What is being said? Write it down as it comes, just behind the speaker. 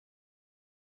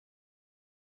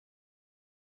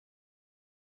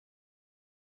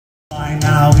By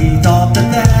now we thought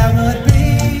that there would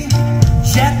be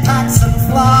jetpacks and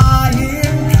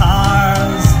flying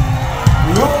cars,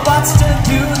 robots to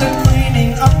do the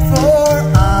cleaning up for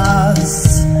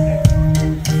us,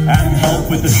 and help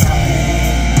with the shopping.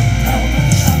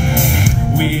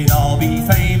 We'd all be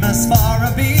famous for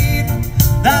a beat,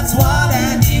 that's what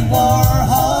Andy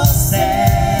Warhol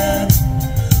said.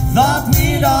 Thought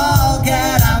we'd all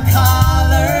get our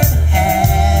collared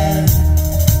head.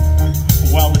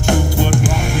 Well, the truth would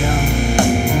rock him.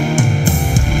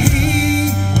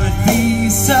 He would be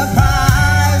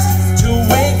surprised to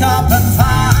wake up and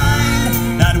find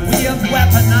that we have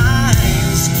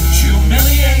weaponized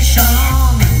humiliation.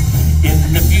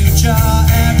 In the future,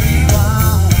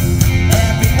 everyone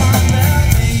will be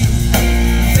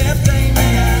 15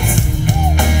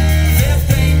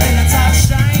 minutes of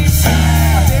shame.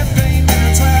 15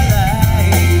 minutes where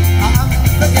they are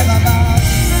unforgivable.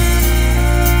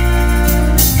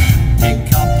 Pick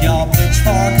up your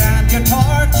pitchfork and your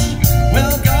torch,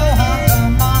 we'll go hunt the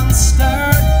monster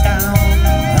down.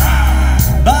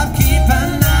 But keep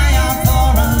an eye out for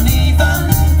uneven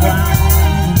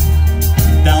ground.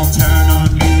 They'll turn on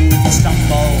you if you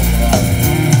stumble.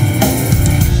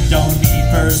 Don't need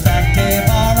perspective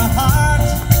or a heart,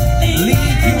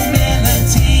 leave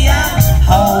humility at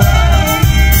home.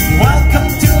 Welcome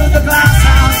to the glass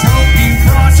house, hope you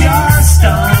brought your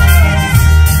stone.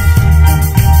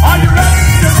 Are you ready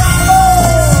to rumble?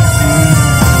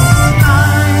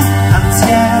 I am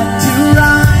scared to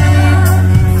rhyme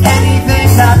anything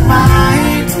that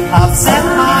might upset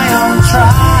my own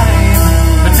tribe.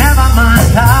 But never mind,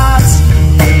 'cause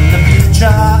in the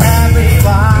future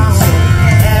everyone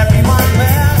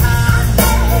will have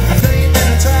 15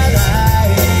 minutes where they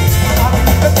are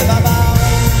unforgivable,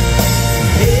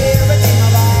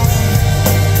 irredeemable,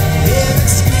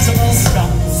 inexcusable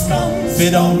scum,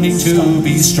 fit only to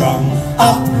be strung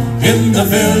up in the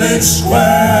village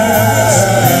square.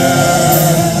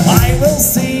 I will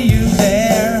see you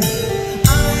there.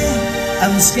 I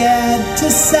am scared to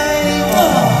say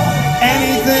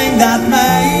anything that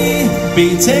may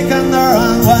be taken the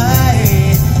wrong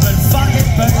way. But fuck it,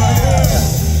 baby.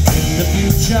 In the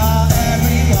future,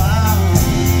 everyone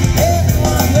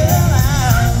will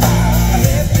have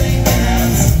 15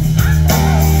 minutes.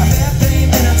 15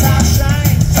 minutes of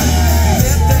shame.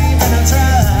 15 minutes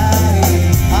really.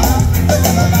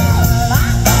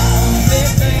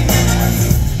 15 minutes.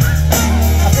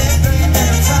 15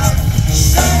 minutes of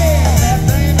shame.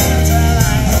 15 minutes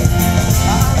really.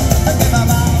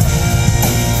 Unforgivable.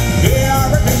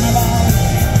 Irredeemable.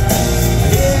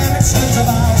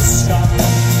 Inexcusable scum.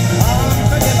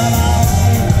 Unforgivable.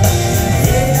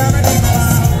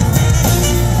 Irredeemable.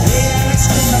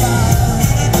 Inexcusable.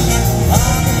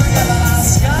 Unforgivable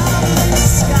scum.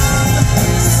 Scum.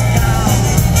 Scum.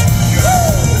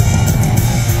 Woo!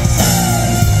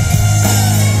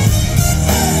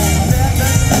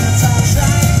 15 minutes of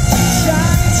shame.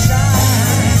 Shine, shine.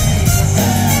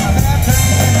 15 minutes.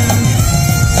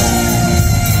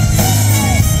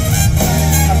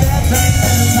 15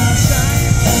 minutes of shine.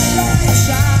 Shine,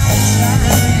 shine, shine.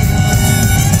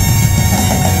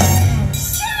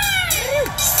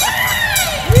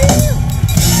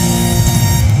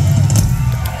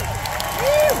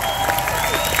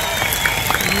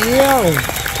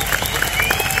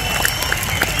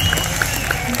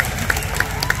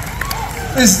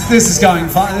 This is going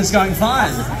fine. This is going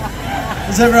fine.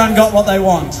 Has everyone got what they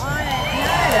want?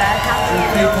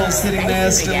 People sitting there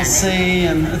still see,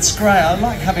 and it's great. I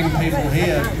like having people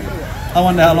here. I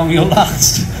wonder how long you'll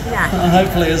last.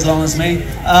 Hopefully as long as me.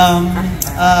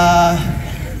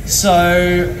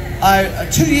 So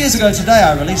 2 years ago today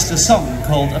I released a song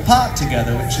called Apart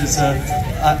Together, which is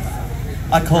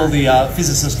I call the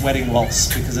physicist wedding waltz,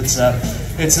 because it's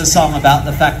a song about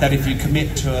the fact that if you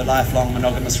commit to a lifelong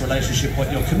monogamous relationship, what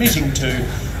you're committing to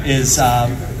is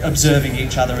observing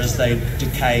each other as they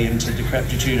decay into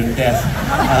decrepitude and death.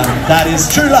 That is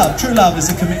true love. True love is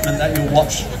a commitment that you'll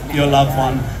watch your loved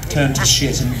one turn to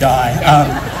shit and die.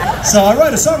 So I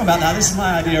wrote a song about that. This is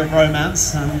my idea of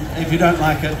romance, and if you don't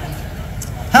like it,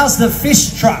 how's the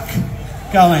fish truck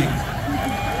going?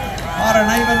 I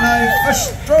don't even know fish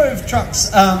drove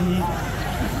trucks.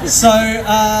 So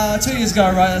 2 years ago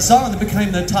I wrote a song that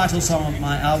became the title song of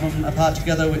my album Apart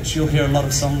Together, which you'll hear a lot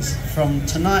of songs from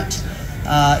tonight.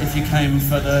 If you came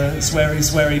for the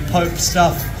sweary Pope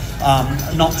stuff,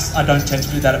 I don't tend to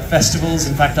do that at festivals.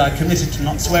 In fact, I committed to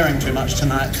not swearing too much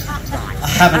tonight. I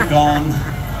haven't gone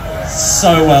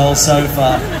so well so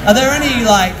far. Are there any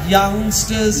like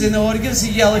youngsters in the audience? Give us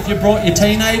a yell if you brought your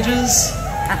teenagers.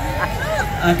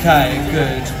 Okay,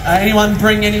 good. Anyone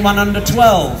bring anyone under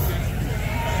 12?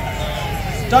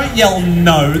 Don't yell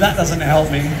no, that doesn't help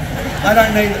me. I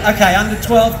don't need... Okay, under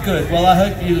 12, good. Well, I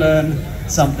hope you learned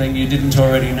something you didn't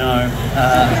already know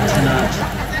tonight.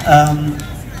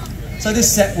 So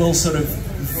this set will sort of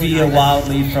veer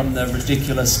wildly from the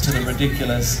ridiculous to the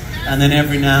ridiculous, and then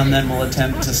every now and then we'll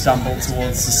attempt to stumble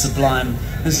towards the sublime.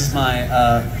 This is my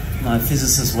my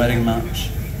physicist's wedding march.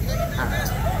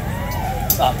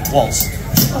 Waltz.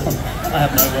 I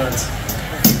have no words.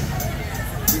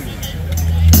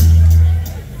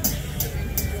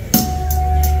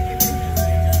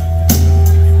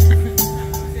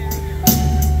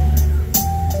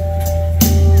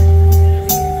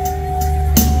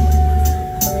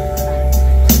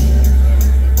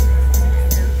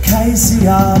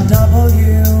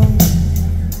 KCRW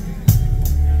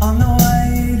on the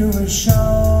way to a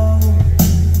show.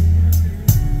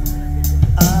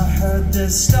 I heard the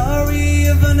story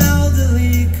of an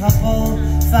elderly couple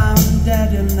found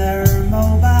dead in their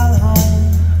mobile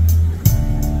home.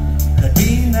 They'd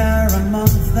been there a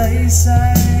month, they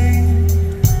say.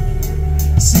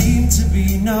 Seemed to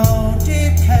be no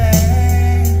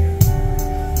decay.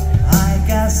 I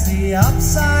guess the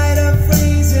upside of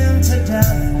freezing to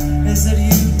death is that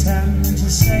you tend to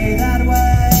stay that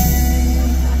way,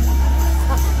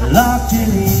 locked in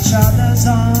each other's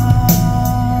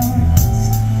arms,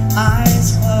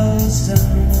 eyes closed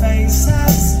and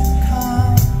faces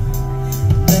calm.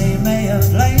 They may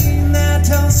have lain there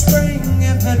till spring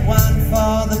if it weren't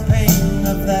for the pain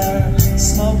of their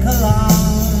smoke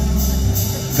alarm.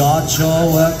 God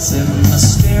sure works in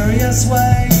mysterious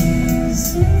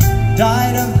ways.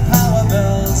 Died of power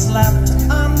bills left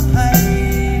unpaid.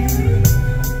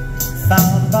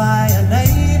 Found by a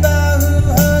neighbor who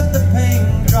heard the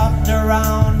ping, dropped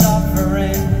around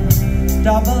offering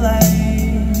double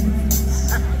A's.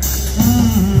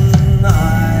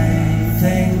 I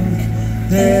think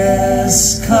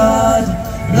this could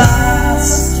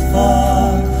last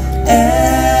forever.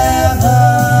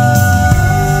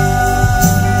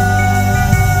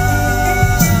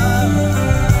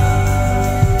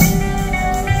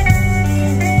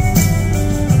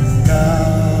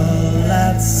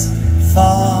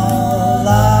 Fall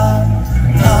apart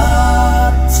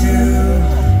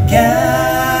together.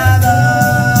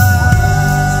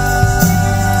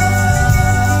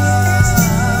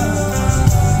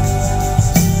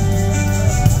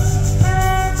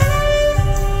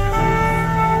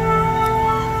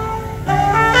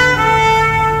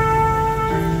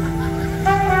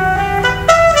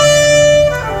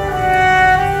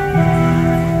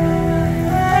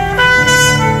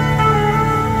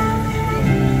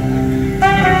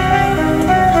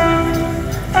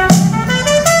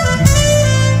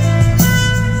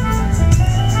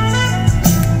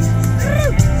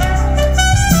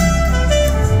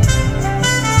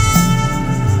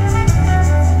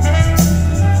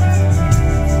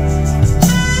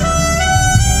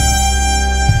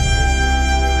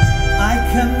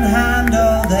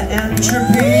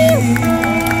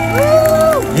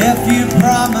 If you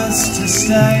promise to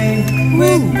stay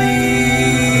with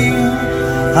me,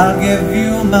 I'll give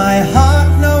you my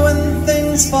heart, knowing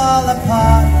things fall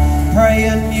apart,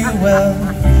 praying you will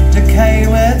decay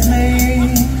with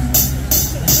me,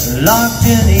 locked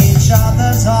in each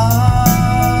other's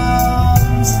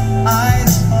arms,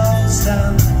 eyes closed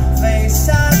and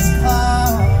faces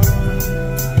calm.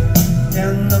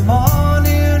 In the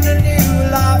morning a new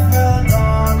life will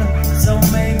dawn, so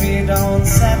maybe don't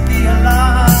set the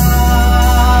alarm.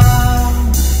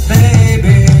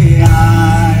 Baby,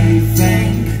 I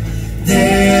think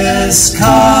this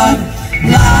could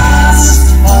last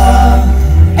forever.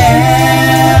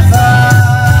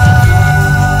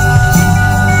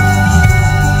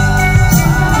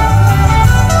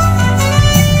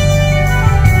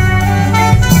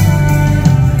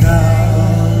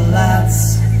 Girl,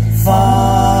 let's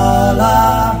fall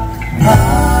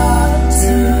apart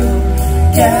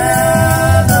together.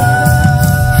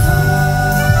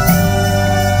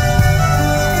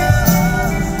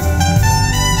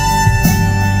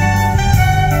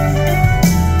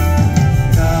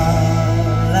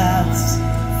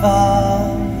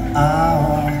 Fall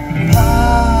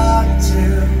apart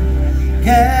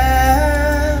together.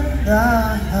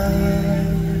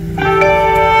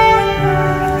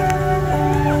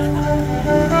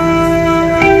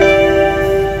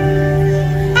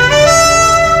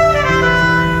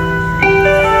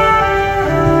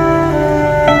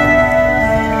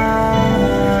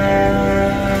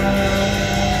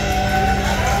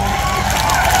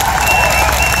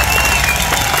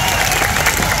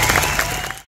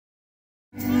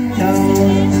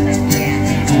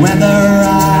 Whether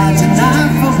I deny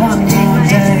for one more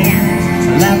day,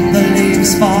 let the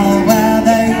leaves fall where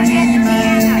they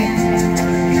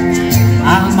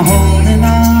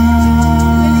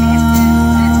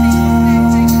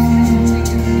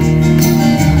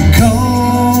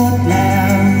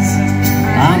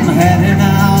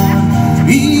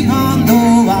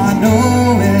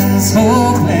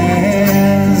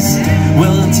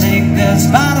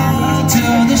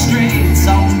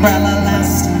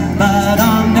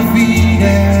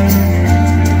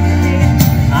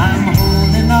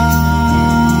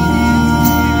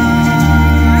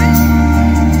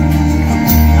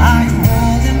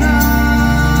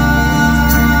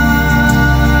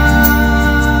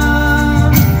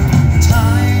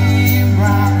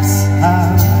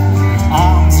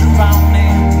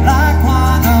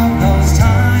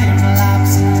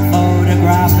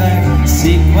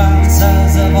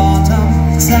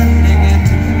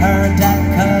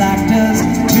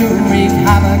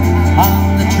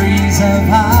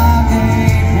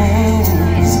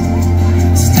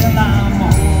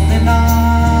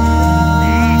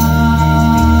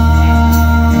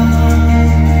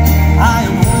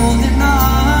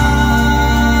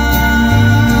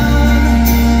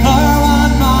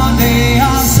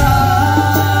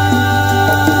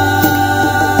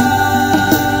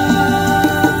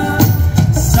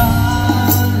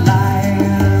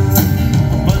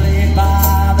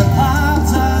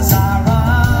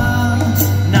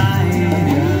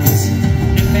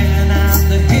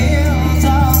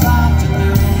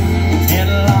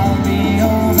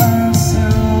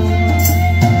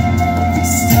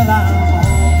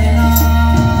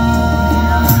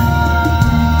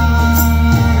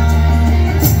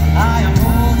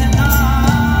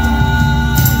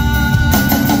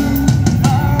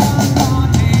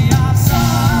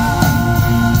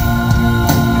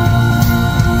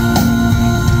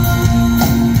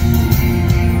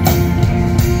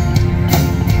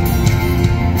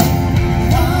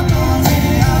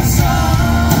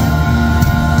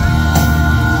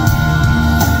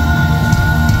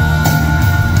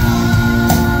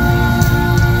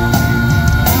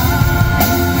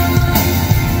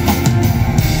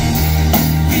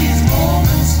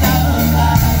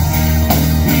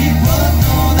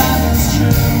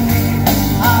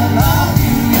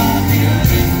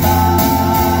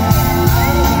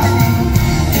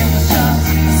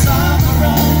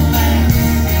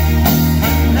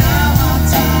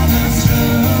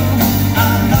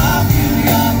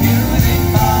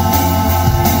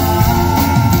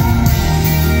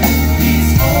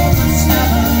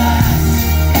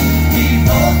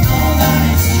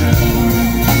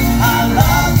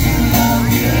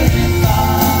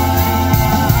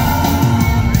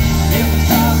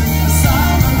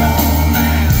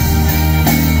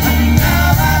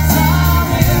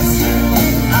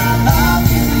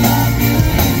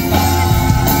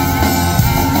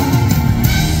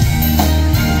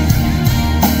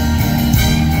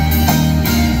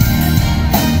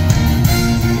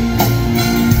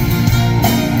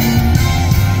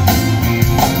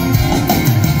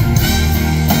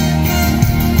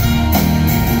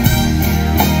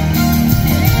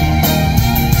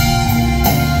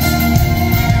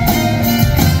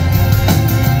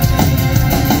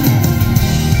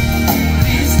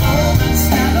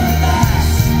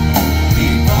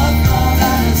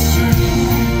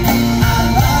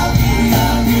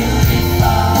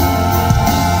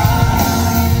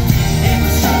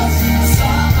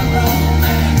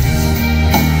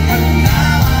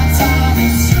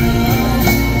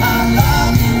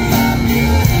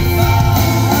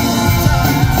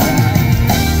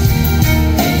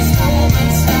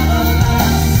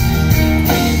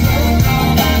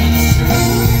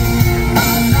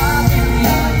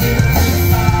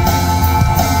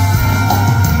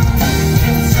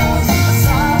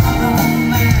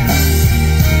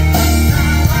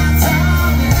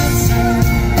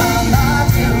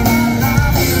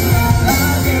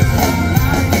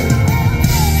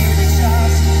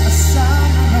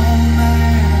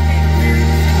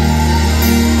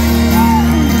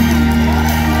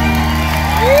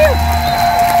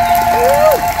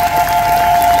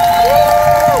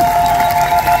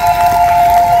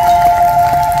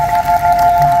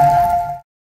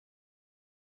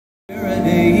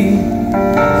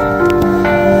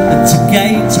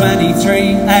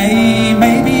tree. Hey,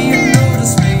 maybe you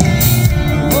noticed me.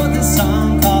 I wrote this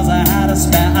song cause I had a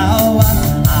spare hour.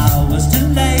 I was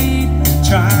delayed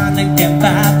trying to get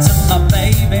back to my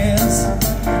babies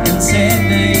in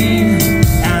Sydney,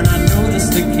 and I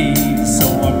noticed the key, so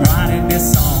I'm writing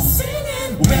this song.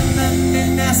 Women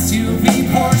in SUV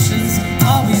Porsches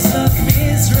always look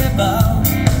miserable.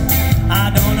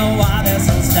 I don't know why they're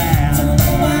so sad.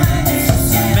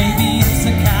 Maybe it's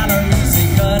the calories they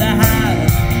could have had,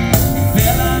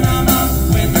 filling them up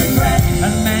with regret,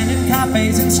 and men in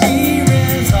cafes and ski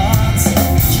resorts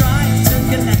trying to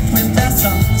connect with their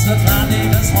sons, look like they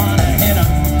just want to hit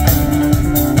them.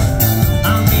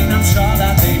 I mean, I'm sure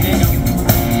that they dig them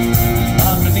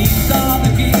underneath all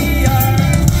the gear.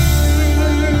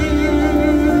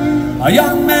 A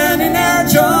young man in Air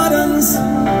Jordans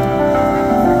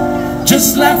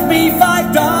just left me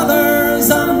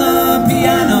 $5 on the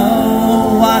piano.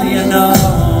 What do you know?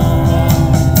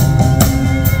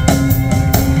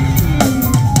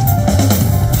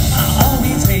 I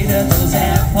always hated those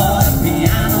airport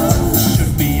pianos.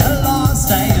 Should be a law,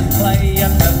 stay and play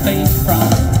at the theme from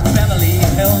Beverly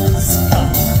Hills.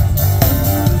 Come,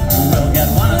 we'll get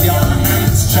one of your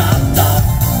hands chopped off.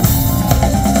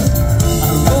 I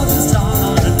wrote this song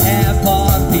on an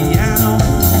airport piano.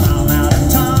 I'm out of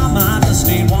time, I just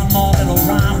need one more little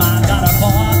rhyme. I gotta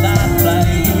board that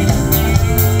plane.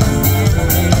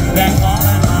 They're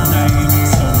calling my name,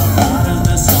 so I'm writing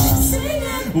this song.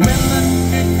 Women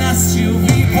in SUV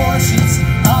Porsches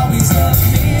always look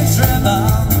miserable.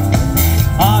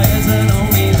 Or is it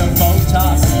only the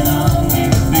Botox?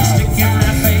 They stick in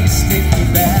their face, sticky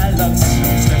bad looks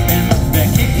slipping.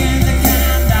 They're kicking the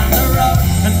can down the road,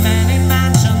 and men in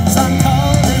mansions on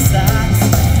cul-de-sacs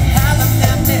having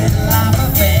their midlife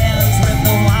affairs with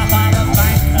the wife of the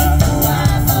banker,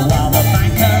 while the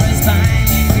banker is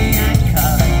banging the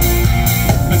anchor.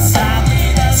 But sadly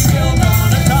they're still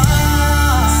gonna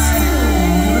die.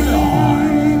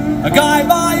 A guy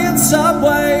buying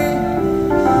Subway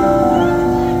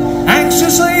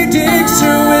anxiously digs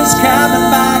through his cabin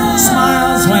bag,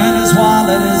 smiles when his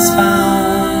wallet is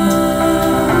found,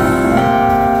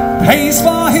 pays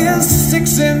for his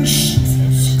 6-inch,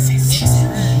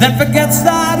 then forgets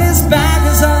that his bag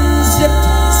is unzipped,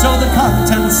 so the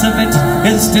contents of it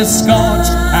is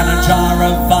disgorged, and a jar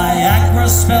of Viagra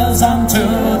spills onto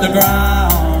the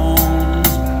ground.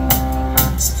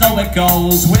 So it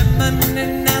goes. Women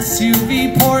in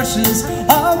SUV Porsches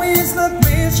always look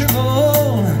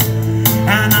miserable,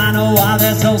 and I know why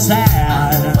they're so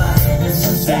sad.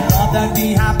 They thought they'd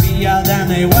be happier than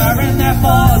they were in their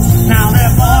Fords. Now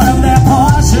they're bored of their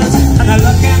Porsches, and they're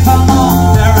looking for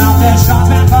more. They're out there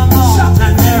shopping for more,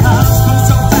 and their husband's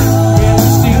so fat, it's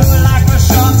still like a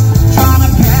shark trying to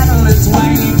pedal its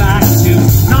way back to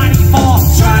 94,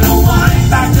 trying to wind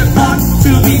back the clock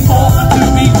to before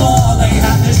they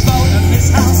had this boat and this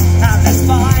house, had this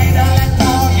buy-to-let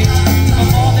mortgage,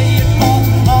 before they had bought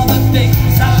all the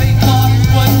things that they thought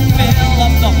would fill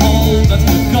up the hole. But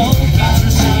the gold keeps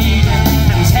receding,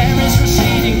 and his hair is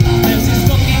receding. There's this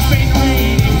book he's been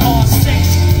reading for 6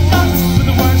 months, with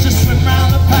the words just swim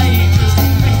round the pages.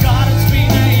 And God, it's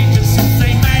been ages since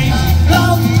they made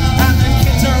love, and the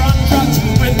kids are on drugs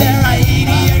with their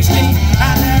ADHD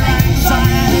and their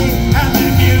anxiety, and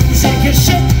their music is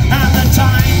shit, and the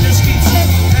time just keeps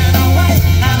slipping away.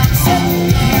 And I'm sitting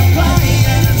here crying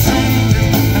and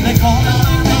singing, and they call it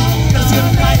my name, 'cause your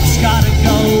flight's gotta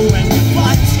go, and your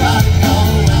flight's gotta go.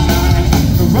 And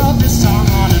I wrote this song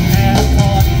on an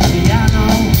airport piano.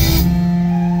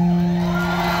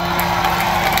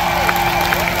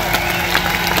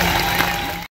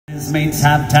 His mates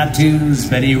have tattoos,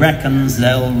 but he reckons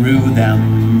they'll rue them.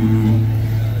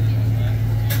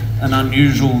 An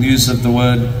unusual use of the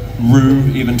word rue,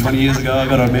 even 20 years ago, I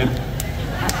gotta admit.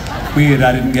 Weird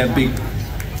I didn't get big.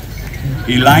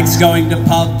 He likes going to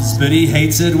pubs, but he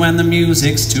hates it when the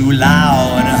music's too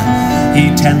loud. He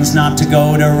tends not to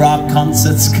go to rock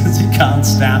concerts, 'cause he can't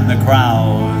stand the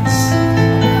crowds.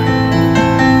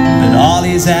 But all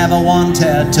he's ever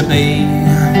wanted to be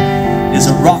is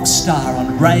a rock star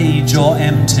on Rage or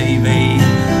MTV.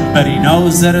 But he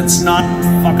knows that it's not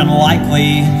fucking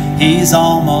likely. He's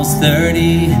almost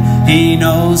 30. He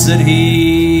knows that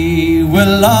he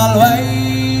will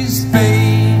always be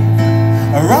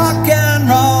a rock and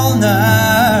roll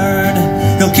nerd.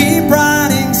 He'll keep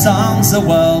writing songs the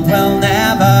world will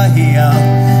never hear,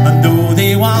 and though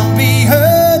they won't be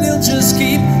heard, he'll just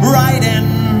keep writing.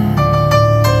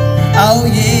 Oh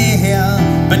yeah,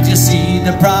 but you see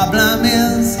the problem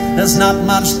is there's not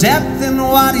much depth in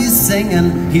what he's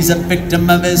singing. He's a victim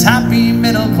of his happy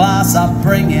middle class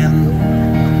upbringing.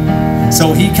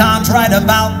 so he can't write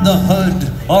about the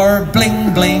hood or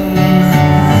bling bling.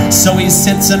 So he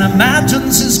sits and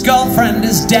imagines his girlfriend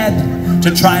is dead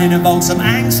to try and evoke some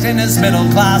angst in his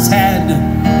middle-class head.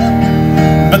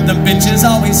 But the bitch is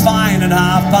always fine at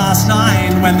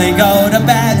 9:30 when they go to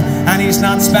bed, and he's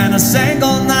not spent a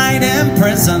single night in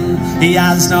prison. He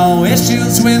has no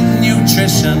issues with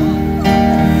nutrition.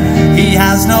 He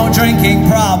has no drinking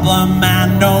problem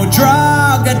and no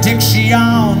drug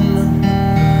addiction,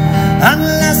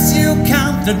 unless you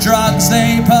count the drugs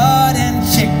they put in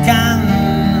chicken.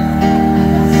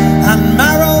 And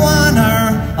marijuana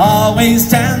always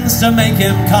tends to make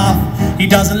him cough. He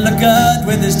doesn't look good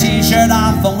with his t-shirt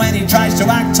off, and when he tries to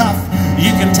act tough,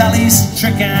 you can tell he's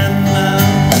stricken.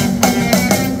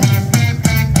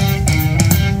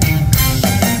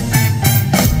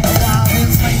 While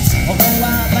his mates will go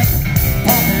out late,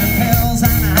 popping pills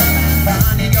and having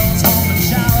fun, he goes home and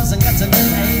showers and gets a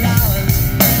good 8 hours.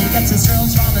 He gets his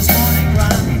thrills from his morning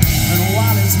run, and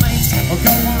while his mates will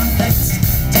go on dates,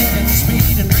 taking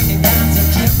speed and drinking cans of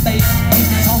Jim Bait, he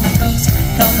stays home and cooks,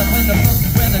 curls up with a book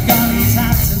with a gun he's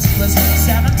had since he was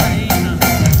 17.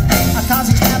 Cause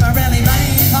he's never really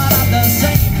been part of the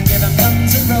scene. Give him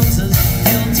Guns N' Roses,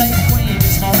 he'll take Queen.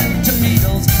 He's more into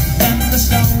Beatles than the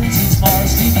Stones. He's more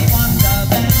Stevie Wonder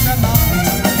than Ramones.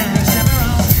 And he's never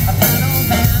owned a piano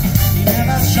band. He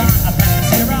never shot a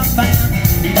Pantera fan.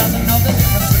 He doesn't know the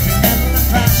difference between metal and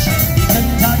thrash. He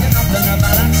couldn't tell you nothing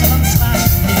about Axl and Slash.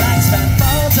 He likes Van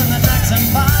Folds and the Jackson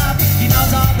 5. He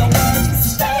knows all the words to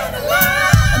staying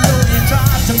alive. And though he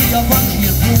tries to be a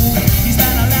bunky and fool, he's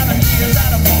been 11 years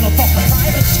out of fucking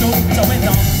private school. So it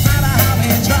don't matter how he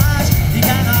tries, he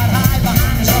cannot hide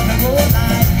behind his rock and roll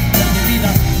life. Then you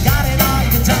either got it or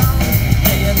you don't.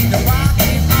 Yeah, you either rock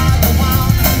it or you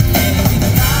won't. Yeah, you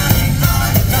either got it or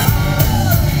you don't.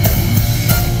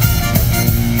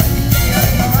 Yeah, you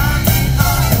either rock it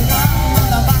or you won't.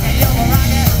 Motherfucker, you will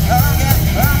rock it, rock it,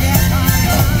 rock it or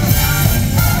you won't.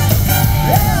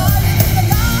 Yeah, you either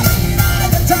got it or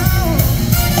you don't.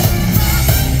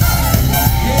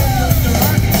 Yeah, you either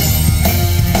rock it.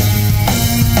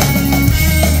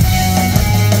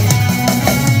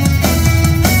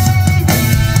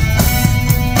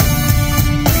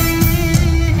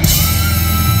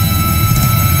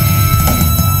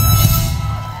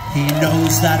 He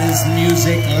knows that his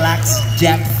music lacks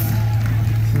depth,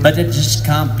 but it just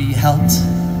can't be helped.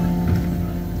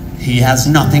 He has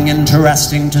nothing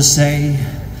interesting to say,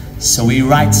 so he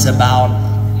writes about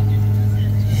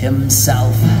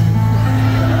himself.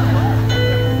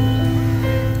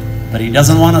 But he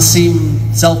doesn't want to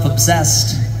seem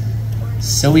self-obsessed,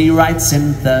 so he writes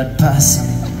in third person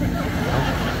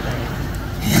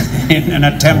in an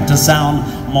attempt to sound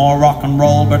more rock and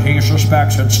roll, but he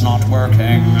suspects it's not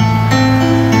working.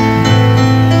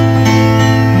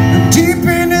 Deep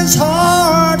in his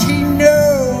heart he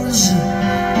knows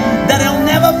that he'll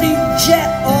never be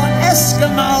Jet or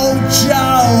Eskimo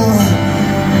Joe.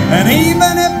 And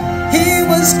even if he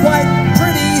was quite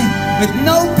pretty with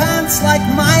no pants like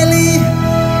Miley,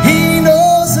 he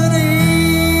knows that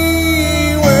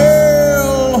he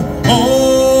will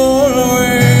always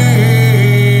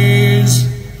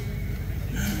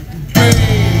be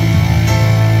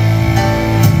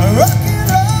a rock and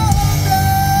roll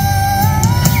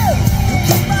girl. You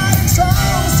keep writing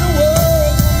songs to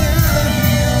work never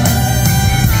heal.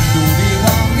 Do they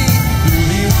want me? Do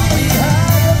they want me?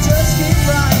 I'll just keep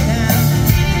writing.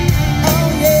 Oh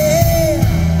yeah.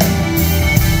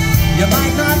 You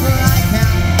might not like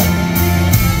him,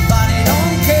 but he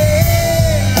don't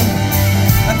care,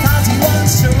 because he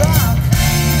wants to rock,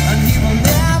 and he will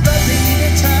never be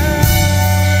deterred.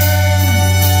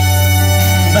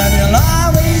 But he'll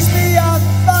always be a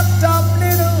fucked up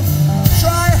little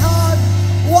try-hard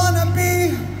wannabe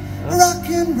rock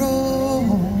and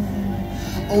roll.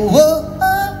 Oh, oh,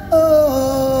 oh, oh.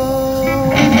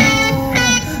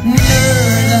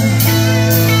 Nerd.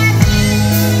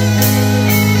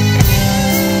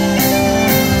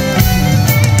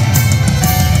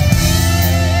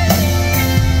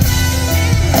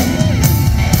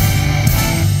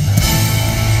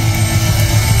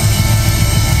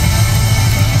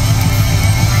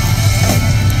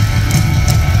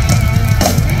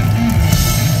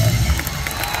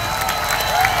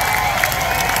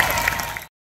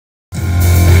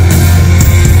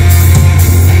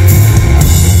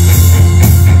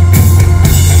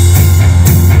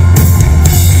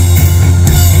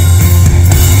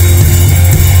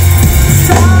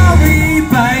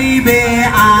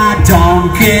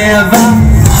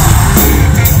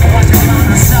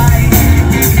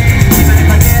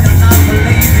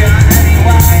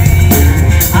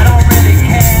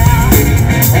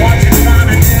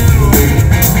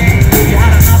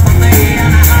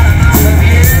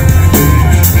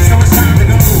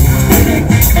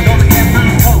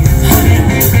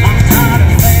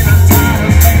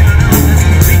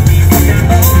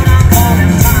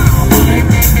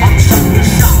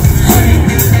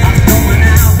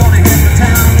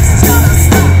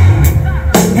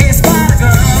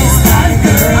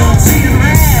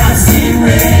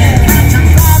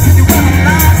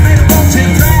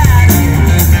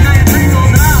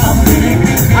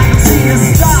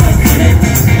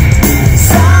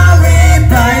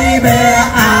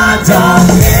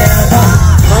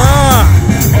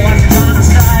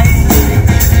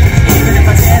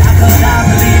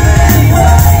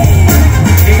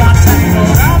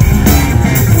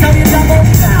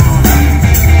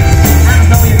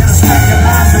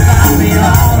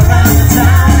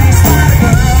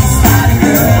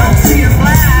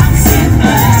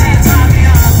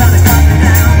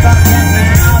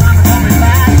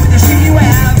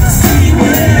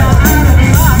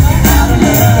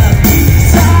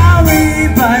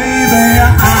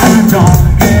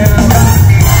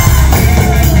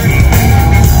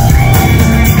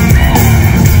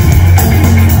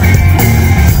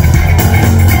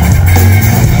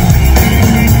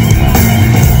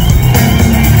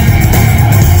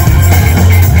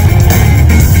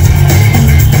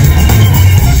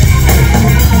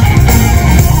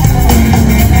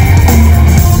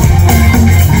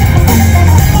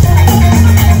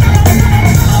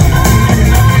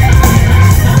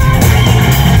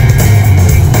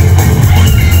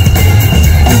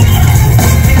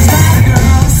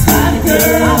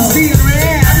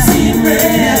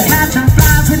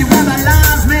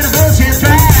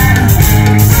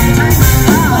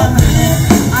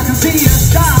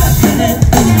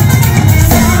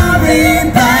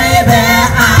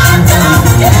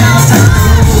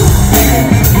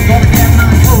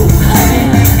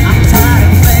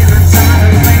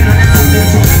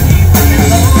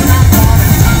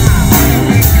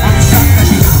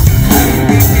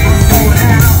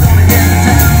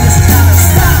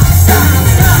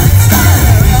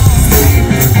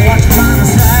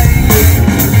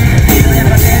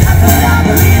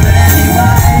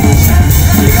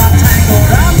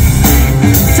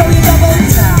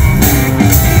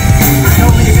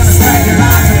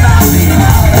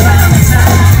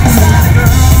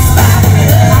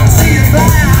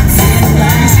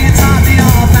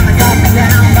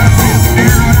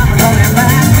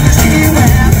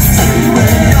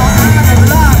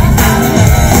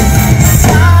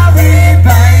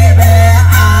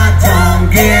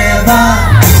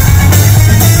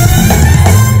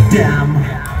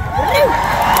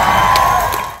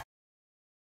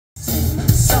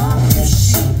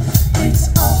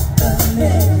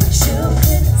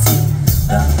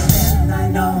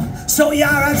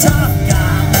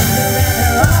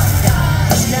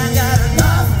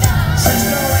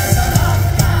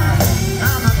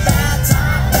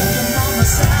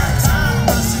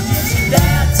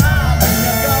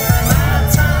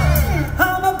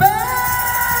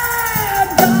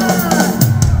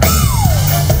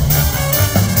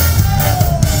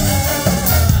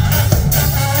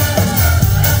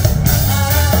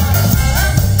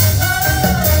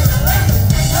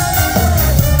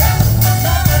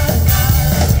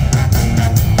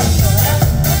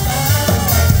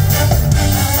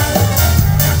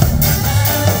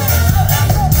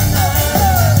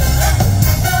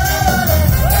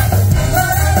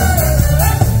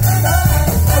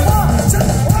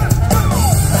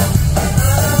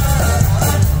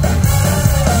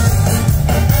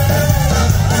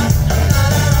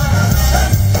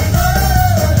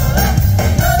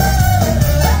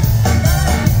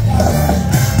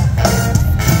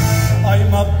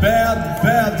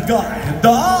 guy,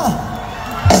 Darwin.